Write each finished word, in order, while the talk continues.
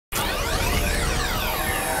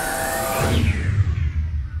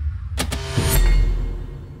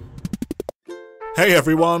Hey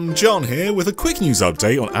everyone, John here with a quick news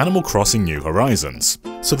update on Animal Crossing New Horizons.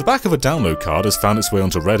 So the back of a download card has found its way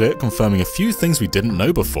onto Reddit, confirming a few things we didn't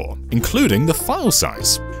know before, including the file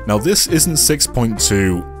size. Now this isn't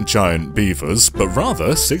 6.2 giant beavers, but rather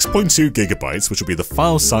 6.2 gigabytes, which will be the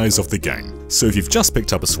file size of the game. So if you've just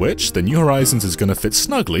picked up a Switch, then New Horizons is going to fit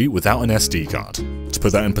snugly without an SD card. To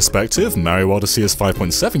put that in perspective, Mario Odyssey is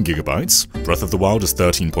 5.7 gigabytes, Breath of the Wild is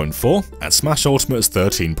 13.4, and Smash Ultimate is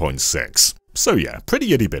 13.6. So yeah,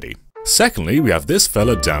 pretty itty bitty. Secondly, we have this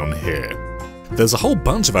fella down here. There's a whole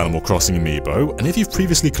bunch of Animal Crossing amiibo, and if you've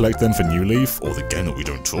previously collected them for New Leaf, or the game that we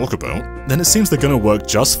don't talk about, then it seems they're gonna work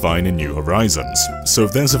just fine in New Horizons. So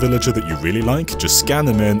if there's a villager that you really like, just scan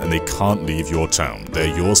them in and they can't leave your town.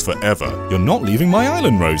 They're yours forever. You're not leaving my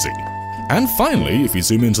island, Rosie. And finally, if you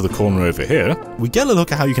zoom into the corner over here, we get a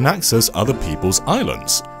look at how you can access other people's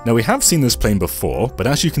islands. Now we have seen this plane before, but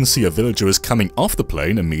as you can see, a villager is coming off the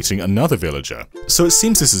plane and meeting another villager. So it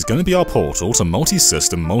seems this is going to be our portal to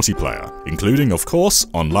multi-system multiplayer, including, of course,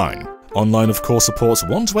 online. Online, of course, supports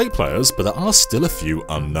 1 to 8 players, but there are still a few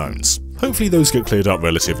unknowns. Hopefully those get cleared up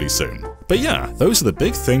relatively soon. But yeah, those are the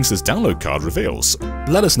big things this download card reveals.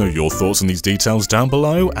 Let us know your thoughts on these details down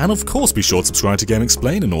below, and of course be sure to subscribe to Game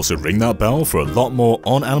Explain and also ring that bell for a lot more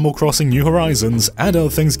on Animal Crossing New Horizons and other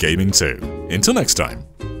things gaming too. Until next time,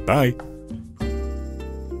 bye!